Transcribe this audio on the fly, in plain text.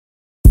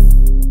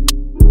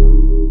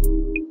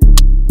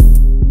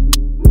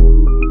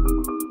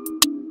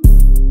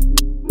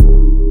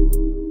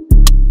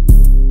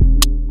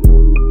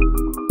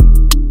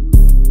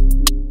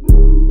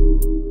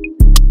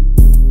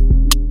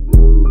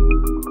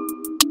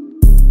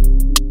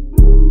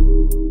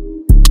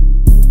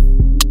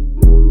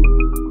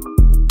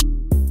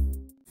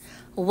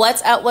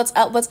What's up? What's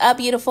up? What's up,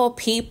 beautiful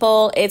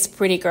people? It's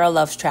Pretty Girl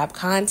Loves Trap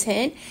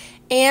content,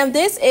 and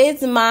this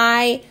is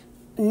my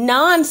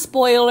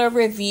non-spoiler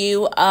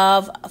review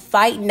of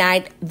Fight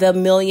Night, the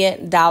 $1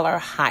 Million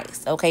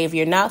Heist. Okay, if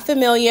you're not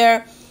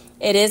familiar,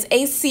 it is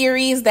a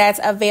series that's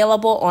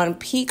available on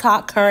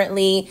Peacock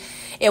currently.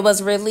 It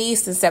was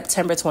released in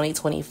September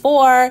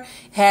 2024. It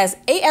has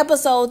 8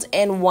 episodes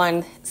and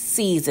 1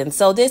 season.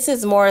 So this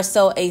is more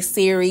so a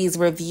series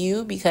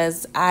review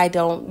because I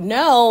don't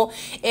know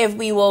if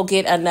we will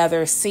get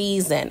another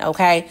season,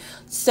 okay?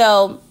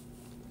 So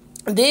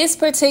this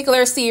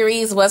particular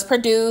series was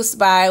produced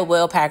by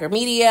Will Packer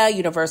Media,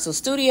 Universal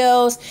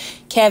Studios,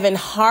 Kevin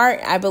Hart,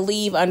 I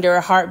believe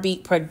under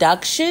Heartbeat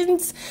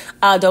Productions.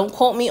 Don't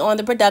quote me on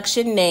the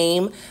production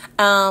name,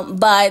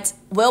 but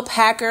Will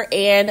Packer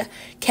and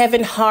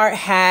Kevin Hart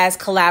has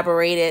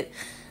collaborated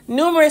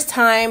numerous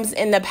times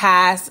in the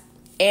past,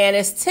 and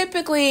it's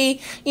typically,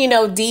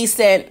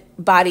 decent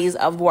bodies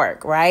of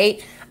work,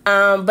 right?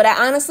 But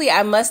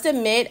I must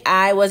admit,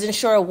 I wasn't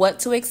sure what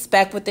to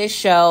expect with this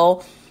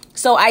show.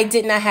 So I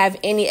did not have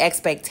any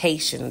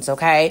expectations,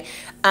 okay?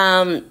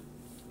 Now,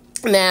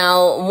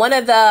 one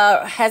of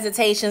the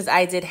hesitations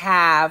I did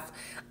have,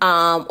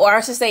 or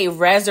I should say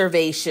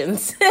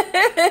reservations,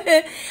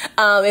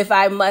 if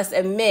I must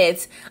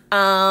admit,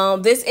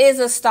 this is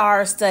a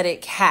star-studded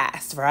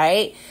cast,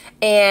 right?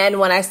 And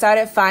when I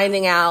started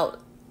finding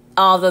out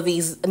all of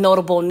these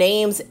notable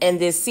names in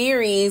this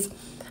series,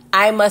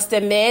 I must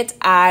admit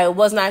I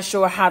was not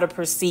sure how to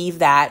perceive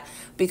that.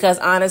 Because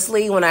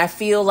honestly, when I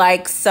feel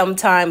like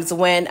sometimes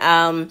when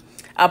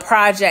a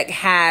project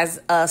has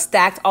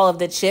stacked all of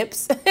the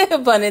chips,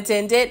 pun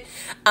intended,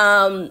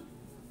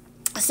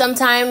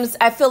 sometimes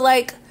I feel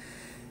like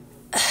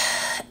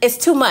it's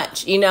too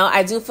much.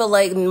 I do feel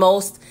like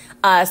most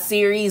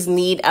series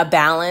need a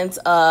balance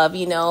of,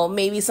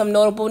 maybe some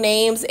notable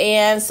names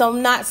and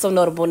some not so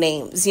notable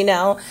names,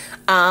 So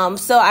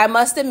I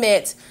must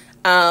admit,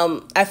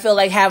 I feel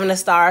like having a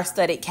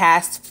star-studded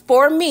cast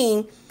for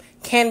me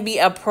can be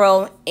a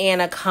pro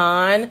and a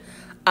con,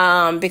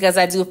 because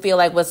I do feel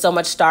like with so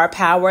much star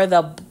power,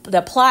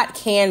 the plot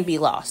can be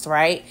lost,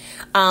 right?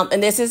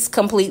 And this is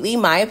completely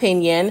my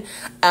opinion,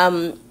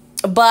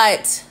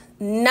 but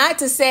not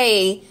to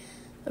say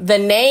the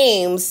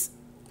names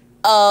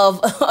of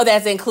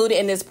that's included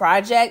in this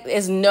project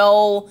is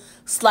no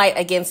slight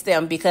against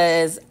them,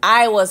 because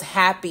I was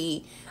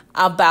happy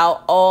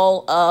about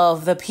all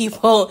of the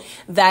people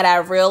that I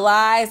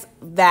realized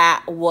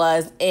that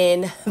was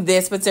in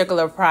this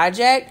particular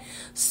project.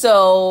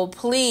 So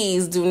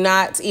please do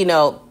not,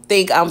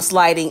 think I'm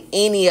slighting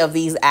any of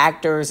these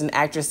actors and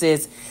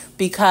actresses,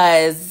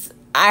 because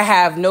I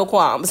have no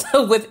qualms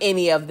with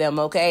any of them,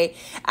 okay?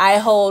 I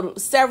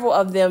hold several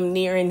of them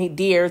near and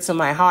dear to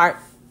my heart.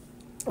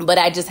 But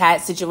I just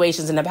had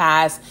situations in the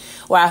past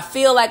where I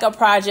feel like a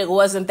project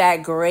wasn't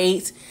that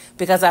great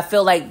because I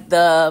feel like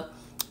the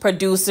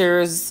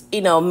producers,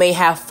 may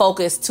have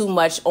focused too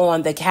much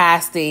on the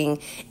casting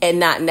and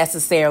not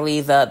necessarily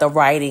the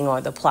writing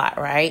or the plot,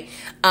 right?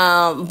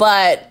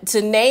 But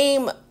to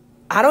name,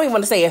 I don't even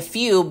want to say a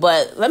few,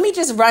 but let me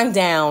just run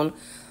down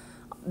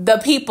the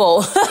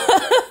people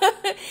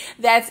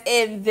that's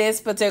in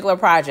this particular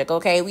project,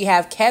 okay? We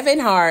have Kevin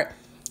Hart,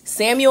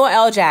 Samuel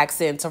L.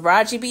 Jackson,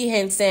 Taraji P.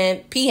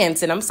 Henson,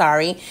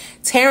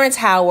 Terrence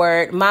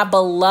Howard, my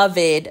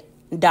beloved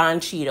Don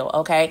Cheadle,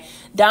 okay?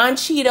 Don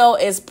Cheadle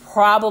is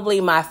probably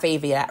my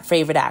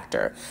favorite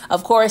actor.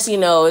 Of course,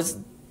 it's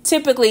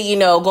typically,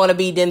 going to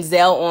be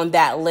Denzel on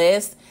that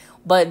list,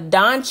 but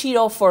Don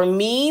Cheadle for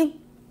me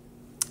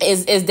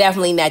is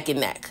definitely neck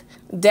and neck.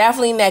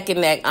 Definitely neck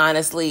and neck,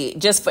 honestly,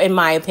 just in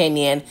my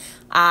opinion.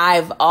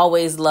 I've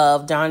always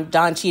loved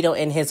Don Cheadle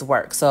and his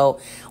work. So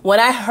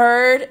when I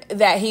heard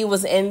that he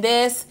was in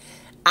this,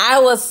 I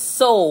was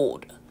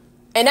sold.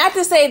 And not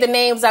to say the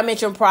names I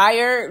mentioned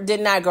prior did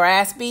not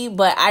grasp me,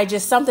 but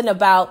something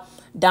about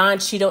Don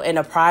Cheadle in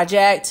a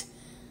project,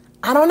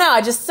 I don't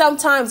know.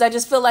 Sometimes I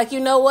just feel like, you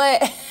know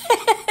what?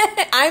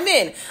 I'm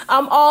in.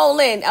 I'm all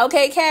in.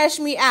 Okay, cash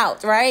me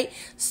out, right?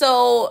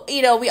 So,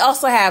 we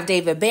also have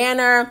David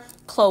Banner,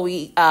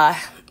 Chloe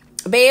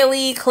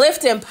Bailey,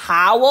 Clifton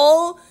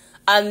Powell,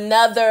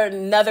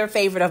 another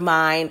favorite of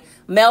mine.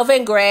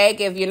 Melvin Gregg,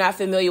 if you're not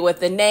familiar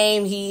with the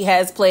name, he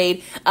has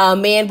played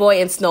Man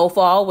Boy in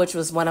Snowfall, which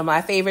was one of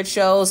my favorite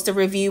shows to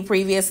review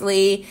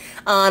previously.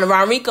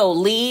 Ronrico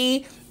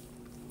Lee,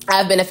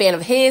 I've been a fan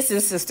of his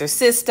since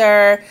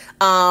Sister.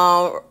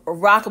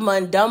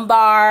 Rockmond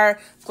Dunbar,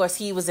 of course,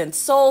 he was in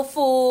Soul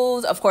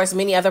Food. Of course,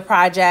 many other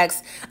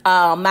projects.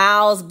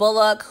 Miles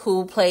Bullock,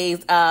 he played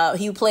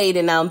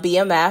in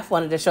BMF,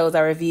 one of the shows I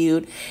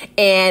reviewed.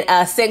 And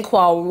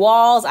Sinqua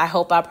Walls, I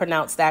hope I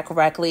pronounced that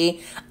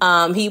correctly.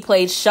 He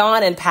played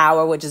Sean in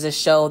Power, which is a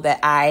show that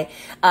I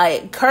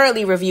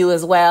currently review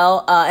as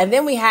well. And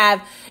then we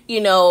have,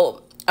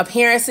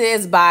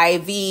 appearances by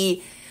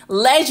the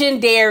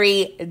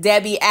legendary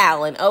Debbie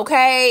Allen,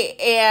 okay?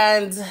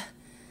 And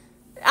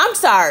I'm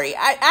sorry.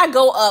 I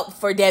go up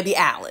for Debbie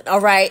Allen,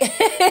 all right?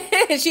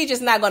 She's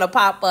just not going to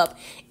pop up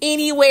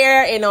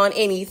anywhere and on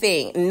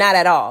anything. Not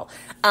at all.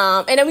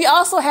 And then we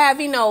also have,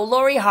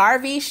 Lori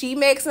Harvey. She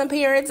makes an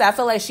appearance. I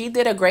feel like she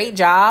did a great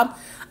job.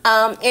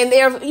 And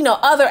there are,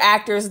 other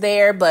actors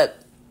there, but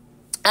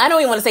I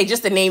don't even want to say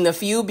just to name a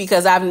few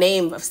because I've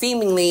named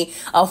seemingly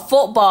a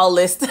football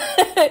list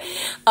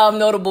of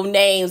notable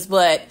names.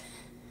 But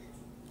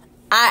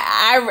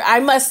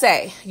I must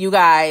say, you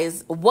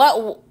guys,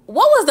 what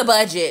was the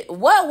budget?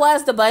 What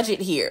was the budget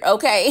here?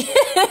 Okay.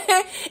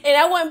 And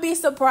I wouldn't be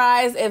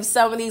surprised if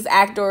some of these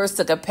actors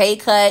took a pay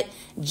cut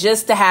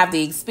just to have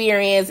the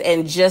experience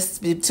and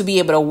just to be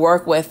able to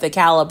work with the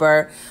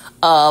caliber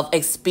of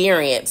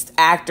experienced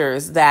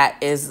actors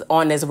that is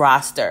on this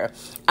roster.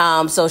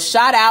 So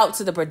shout out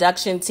to the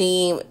production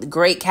team,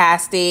 great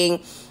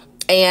casting.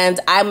 And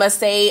I must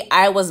say,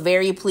 I was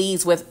very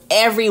pleased with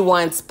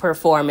everyone's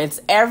performance.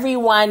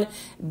 Everyone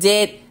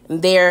did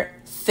their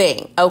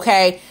thing.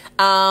 Okay.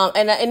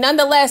 And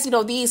nonetheless,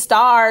 these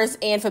stars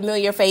and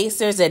familiar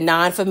faces and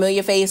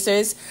non-familiar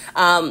faces,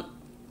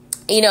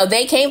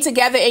 they came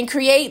together and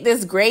created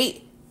this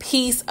great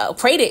piece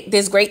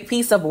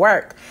of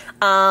work.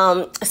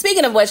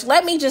 Speaking of which,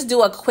 let me just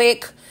do a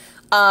quick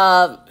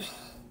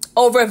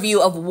overview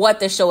of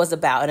what the show is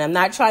about. And I'm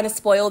not trying to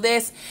spoil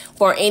this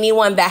for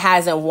anyone that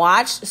hasn't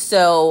watched.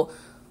 So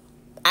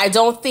I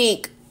don't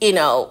think,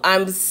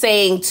 I'm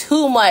saying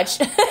too much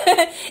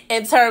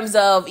in terms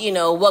of,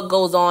 what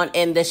goes on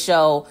in the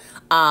show.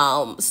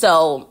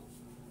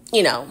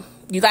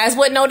 You guys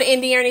wouldn't know the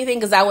ending or anything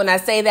because I would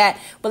not say that.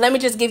 But let me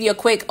just give you a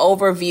quick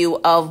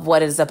overview of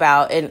what it's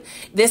about. And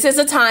this is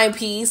a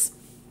timepiece.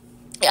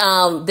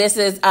 This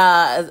is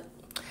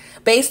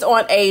based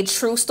on a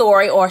true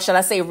story, or should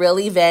I say real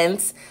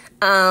events.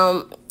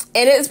 And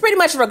it's pretty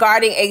much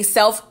regarding a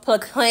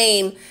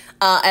self-proclaimed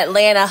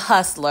Atlanta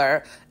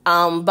hustler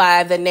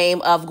by the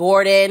name of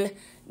Gordon,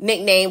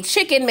 nicknamed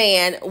Chicken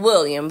Man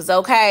Williams,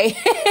 okay?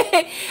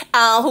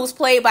 Who's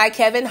played by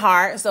Kevin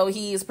Hart. So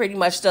he's pretty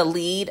much the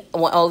lead,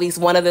 or at least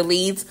one of the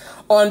leads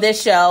on this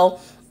show.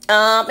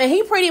 And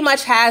he pretty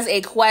much has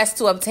a quest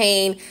to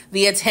obtain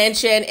the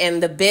attention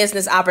and the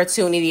business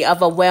opportunity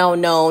of a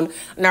well-known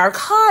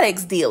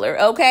narcotics dealer,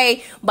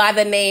 okay, by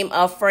the name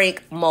of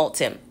Frank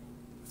Moulton.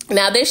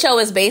 Now, this show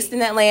is based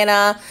in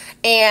Atlanta,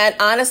 and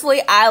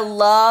honestly, I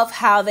love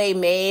how they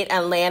made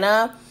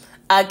Atlanta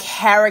a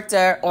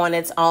character on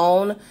its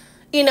own,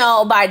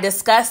 by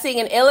discussing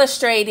and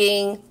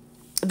illustrating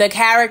the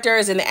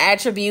characters and the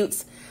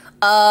attributes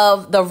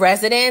of the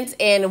residents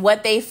and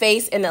what they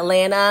face in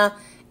Atlanta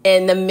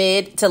in the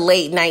mid to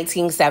late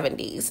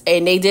 1970s.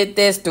 And they did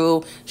this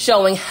through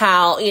showing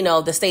how,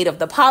 the state of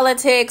the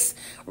politics,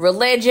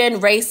 religion,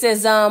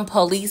 racism,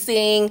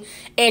 policing,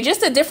 and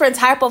just a different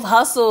type of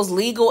hustles,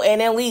 legal and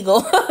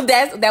illegal,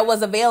 that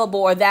was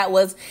available, or that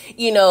was,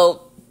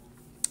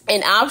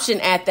 an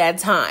option at that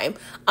time.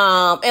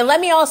 And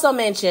let me also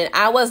mention,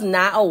 I was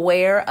not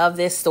aware of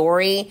this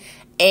story,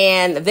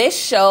 and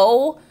this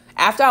show,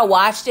 after I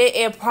watched it,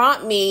 it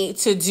prompted me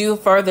to do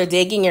further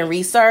digging and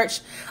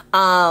research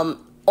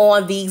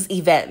on these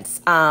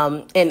events.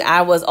 And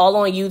I was all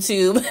on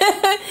YouTube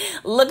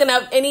looking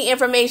up any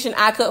information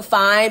I could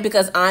find,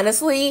 because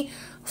honestly,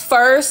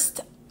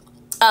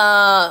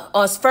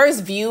 on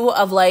first view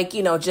of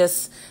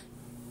just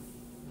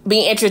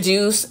being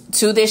introduced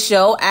to this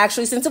show,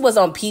 actually, since it was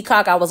on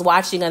Peacock, I was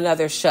watching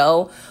another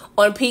show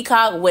on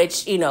Peacock,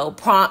 which,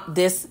 prompt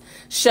this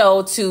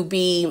show to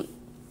be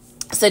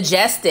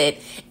suggested.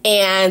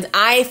 And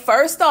I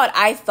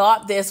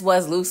thought this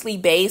was loosely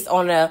based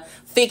on a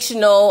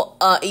fictional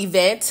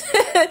event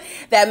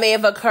that may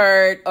have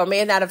occurred or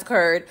may not have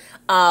occurred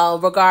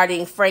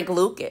regarding Frank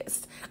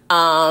Lucas.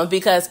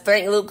 Because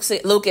Frank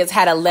Lucas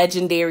had a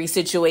legendary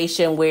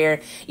situation where,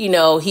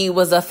 he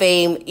was a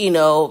famed,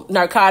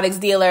 narcotics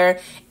dealer,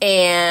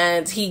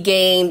 and he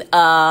gained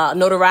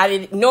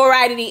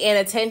notoriety and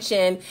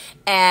attention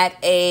at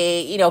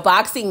a,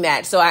 boxing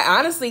match. So I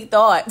honestly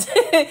thought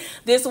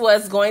this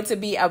was going to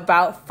be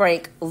about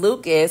Frank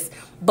Lucas,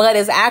 but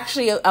it's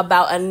actually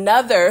about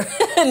another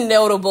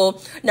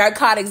notable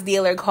narcotics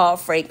dealer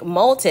called Frank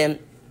Moulton,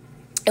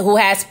 who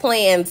has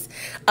plans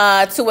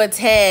to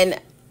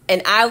attend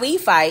an Ali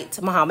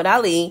fight, Muhammad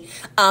Ali,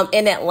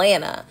 in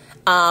Atlanta.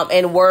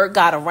 And word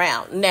got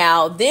around.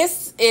 Now,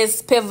 this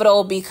is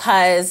pivotal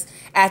because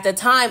at the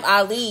time,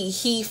 Ali,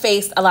 he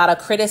faced a lot of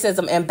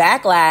criticism and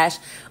backlash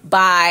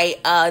by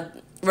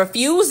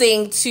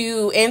refusing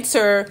to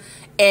enter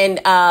and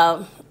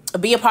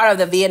be a part of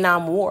the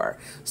Vietnam War.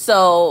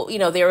 So,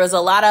 there was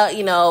a lot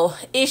of,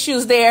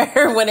 issues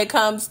there when it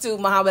comes to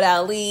Muhammad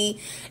Ali,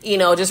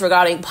 just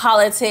regarding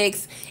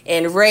politics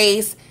and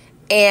race.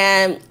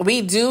 And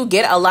we do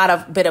get a lot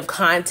of bit of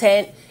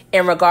content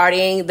in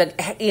regarding the,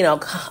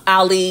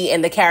 Ali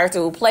and the character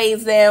who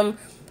plays them.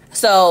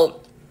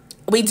 So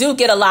we do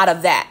get a lot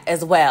of that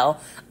as well.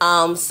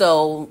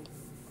 So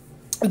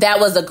that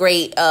was a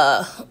great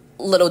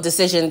little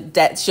decision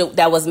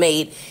that was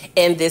made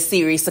in this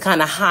series to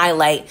kind of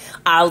highlight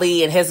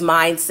Ali and his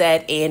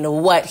mindset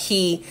and what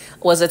he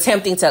was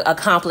attempting to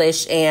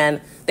accomplish,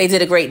 and they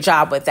did a great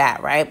job with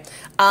that, right?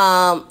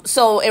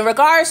 So in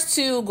regards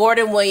to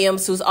Gordon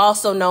Williams, who's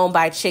also known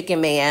by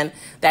Chicken Man,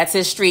 that's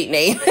his street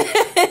name,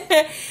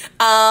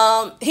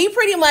 he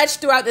pretty much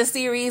throughout the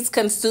series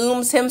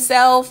consumes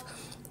himself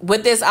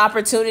with this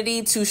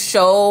opportunity to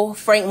show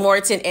Frank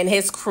Morton and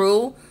his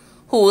crew,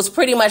 who was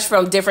pretty much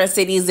from different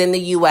cities in the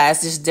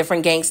U.S., just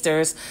different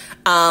gangsters.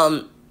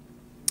 And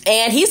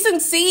he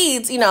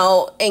succeeds,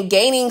 in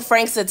gaining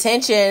Frank's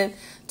attention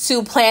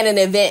to plan an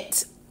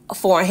event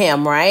for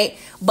him, right?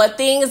 But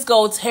things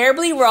go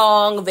terribly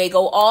wrong. They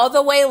go all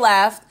the way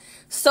left.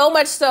 So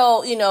much so,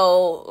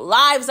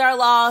 lives are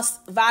lost,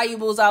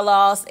 valuables are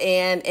lost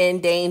and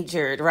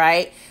endangered,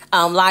 right?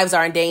 Lives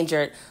are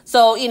endangered.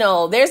 So,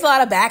 there's a lot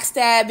of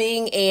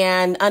backstabbing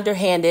and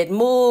underhanded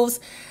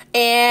moves.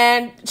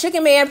 And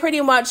Chicken Man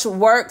pretty much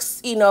works,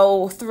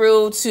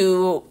 through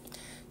to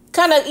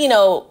kind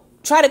of,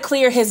 try to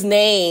clear his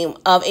name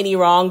of any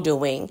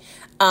wrongdoing.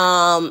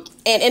 And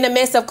in the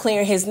midst of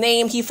clearing his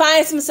name, he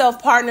finds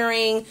himself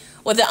partnering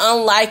with an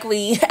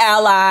unlikely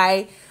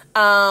ally.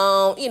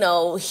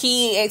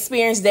 He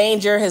experienced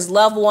danger, his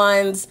loved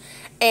ones.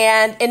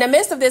 And in the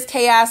midst of this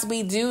chaos,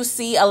 we do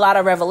see a lot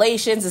of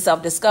revelations and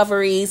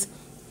self-discoveries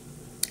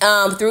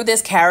through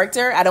this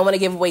character. I don't want to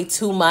give away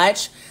too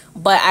much,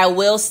 but I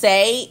will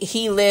say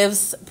he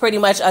lives pretty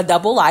much a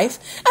double life.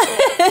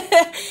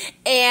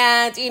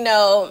 And,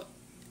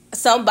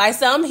 by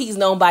some he's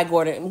known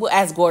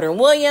as Gordon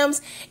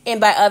Williams,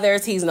 and by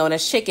others he's known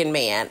as Chicken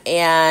Man.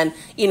 And,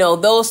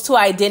 those two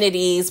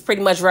identities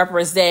pretty much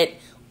represent,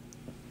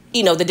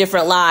 the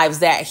different lives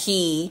that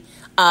he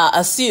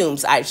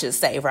assumes, I should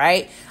say,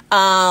 right?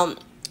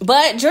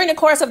 But during the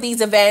course of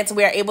these events,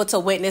 we are able to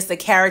witness the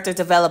character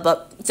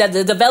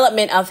the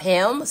development of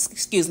him,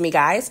 excuse me,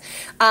 guys,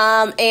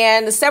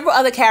 and several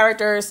other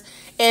characters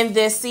in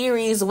this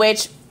series,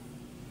 which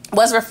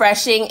was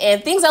refreshing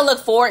and things I look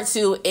forward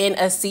to in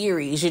a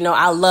series.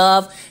 I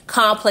love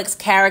complex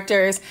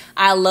characters.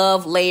 I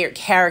love layered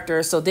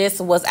characters. So this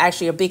was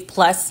actually a big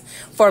plus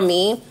for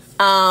me.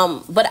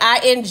 But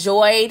I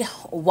enjoyed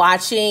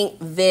watching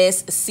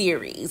this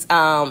series.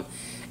 And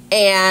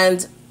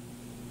in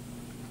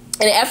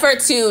an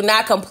effort to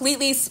not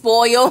completely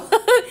spoil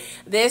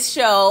this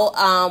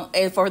show,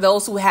 and for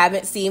those who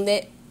haven't seen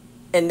it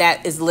and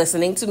that is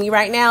listening to me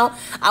right now,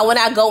 I will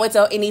not go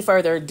into any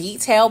further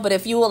detail. But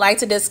if you would like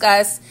to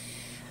discuss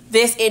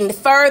this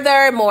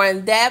more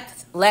in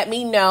depth, let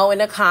me know in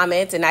the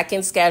comments and I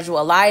can schedule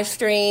a live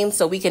stream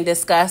so we can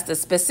discuss the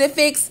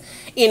specifics,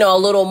 a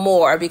little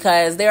more,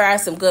 because there are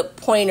some good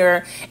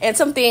pointer and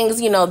some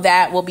things,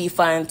 that will be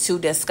fun to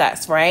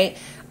discuss, right?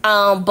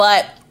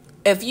 But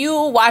if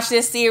you watch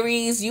this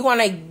series, you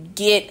want to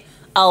get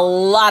a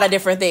lot of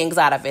different things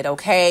out of it,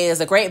 okay?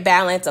 There's a great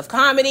balance of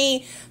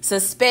comedy,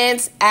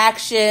 suspense,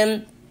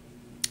 action,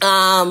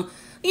 a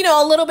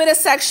little bit of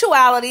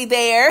sexuality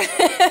there.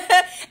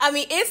 I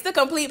mean, it's the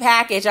complete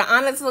package. I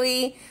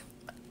honestly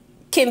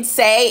can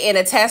say and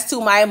attest to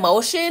my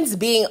emotions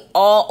being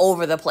all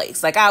over the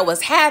place. Like, I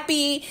was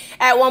happy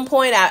at one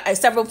point, at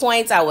several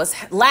points, I was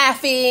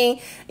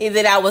laughing, and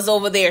then I was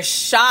over there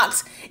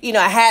shocked.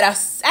 I had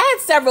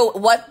several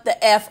what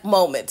the F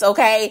moments,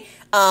 okay?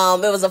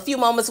 There was a few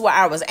moments where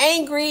I was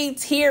angry,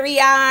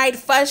 teary-eyed,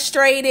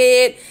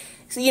 frustrated,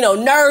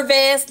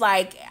 nervous.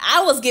 Like,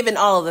 I was given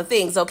all of the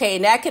things, okay?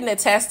 And that can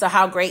attest to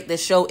how great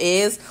this show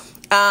is.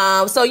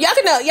 So y'all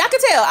can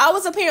tell I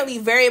was apparently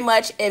very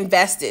much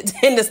invested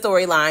in the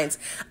storylines.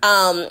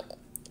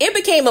 It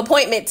became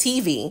appointment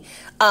TV,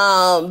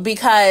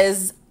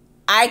 because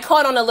I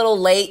caught on a little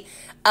late,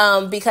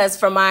 because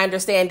from my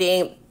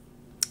understanding,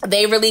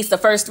 they released the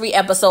first 3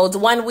 episodes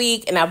one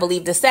week, and I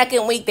believe the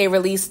second week they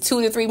released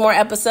 2 to 3 more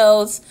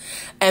episodes.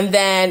 And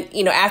then,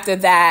 after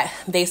that,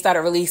 they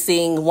started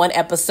releasing 1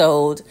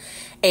 episode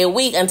a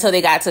week until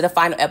they got to the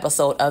final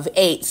episode of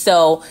 8.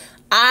 So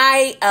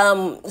I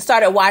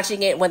started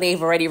watching it when they've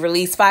already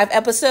released 5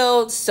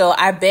 episodes. So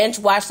I binge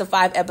watched the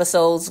 5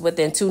 episodes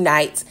within 2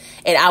 nights,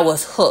 and I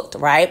was hooked,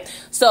 right?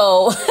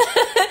 So,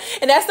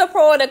 and that's the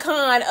pro and the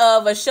con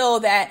of a show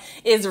that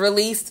has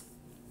released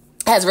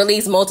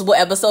multiple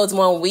episodes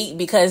one week,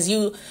 because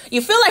you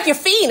feel like you're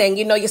fiending,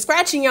 you're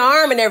scratching your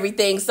arm and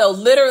everything. So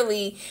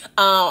literally,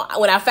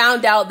 when I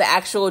found out the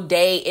actual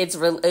day it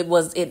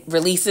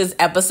releases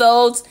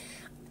episodes,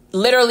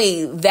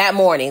 literally that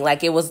morning,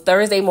 like it was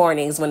Thursday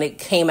mornings when it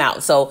came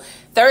out. So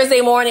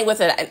Thursday morning,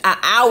 with an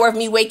hour of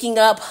me waking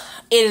up,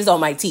 it is on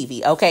my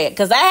TV, okay?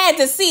 Because I had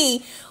to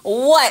see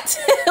what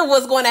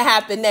was going to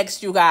happen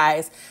next, you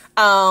guys.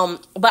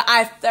 But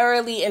I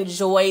thoroughly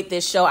enjoyed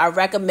this show. I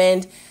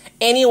recommend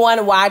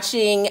anyone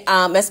watching,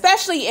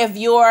 especially if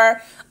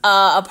you're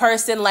a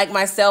person like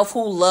myself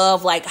who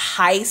love like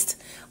heist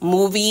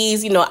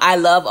movies. I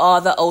love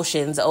all the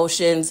Oceans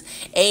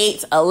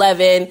 8,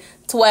 11,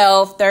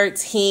 12,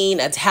 13,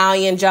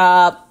 Italian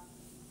Job.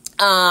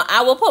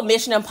 I will put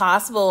Mission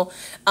Impossible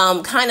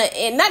kind of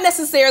in, not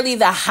necessarily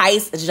the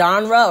heist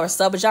genre or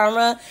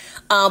subgenre,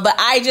 but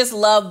I just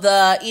love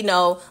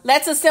the,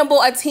 let's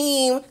assemble a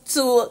team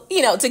to,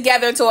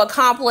 together to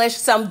accomplish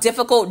some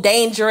difficult,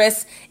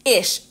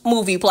 dangerous-ish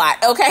movie plot,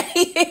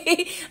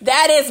 okay?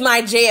 That is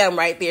my jam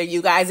right there,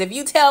 you guys. If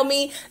you tell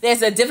me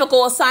there's a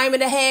difficult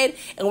assignment ahead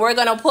and we're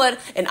going to put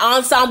an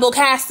ensemble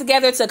cast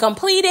together to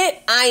complete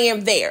it, I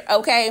am there,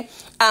 okay?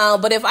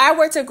 But if I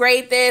were to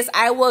grade this,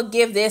 I will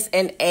give this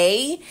an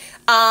A.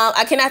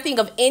 I cannot think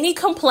of any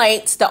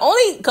complaints. The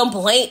only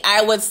complaint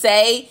I would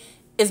say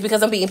is,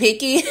 because I'm being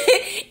picky,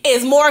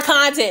 is more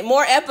content,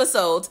 more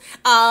episodes.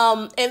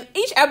 And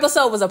each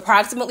episode was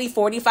approximately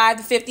 45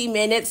 to 50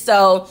 minutes.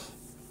 So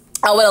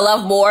I would have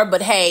loved more.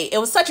 But hey, it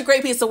was such a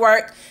great piece of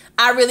work.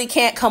 I really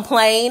can't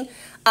complain.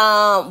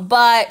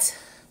 But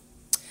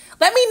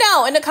let me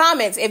know in the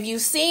comments if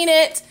you've seen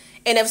it.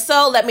 And if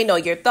so, let me know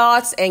your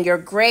thoughts and your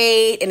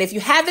grade. And if you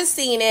haven't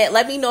seen it,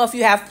 let me know if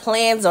you have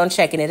plans on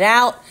checking it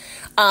out.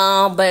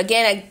 But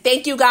again, I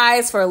thank you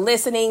guys for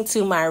listening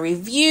to my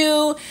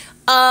review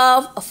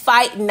of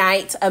Fight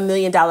Night, $1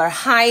 Million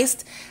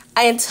Heist.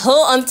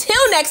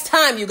 Until next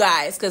time, you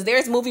guys, because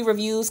there's movie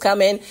reviews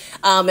coming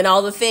and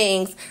all the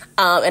things.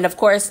 And of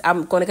course,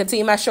 I'm going to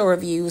continue my show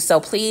reviews. So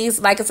please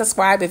like and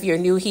subscribe if you're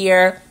new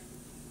here.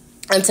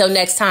 Until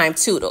next time,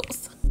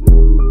 toodles.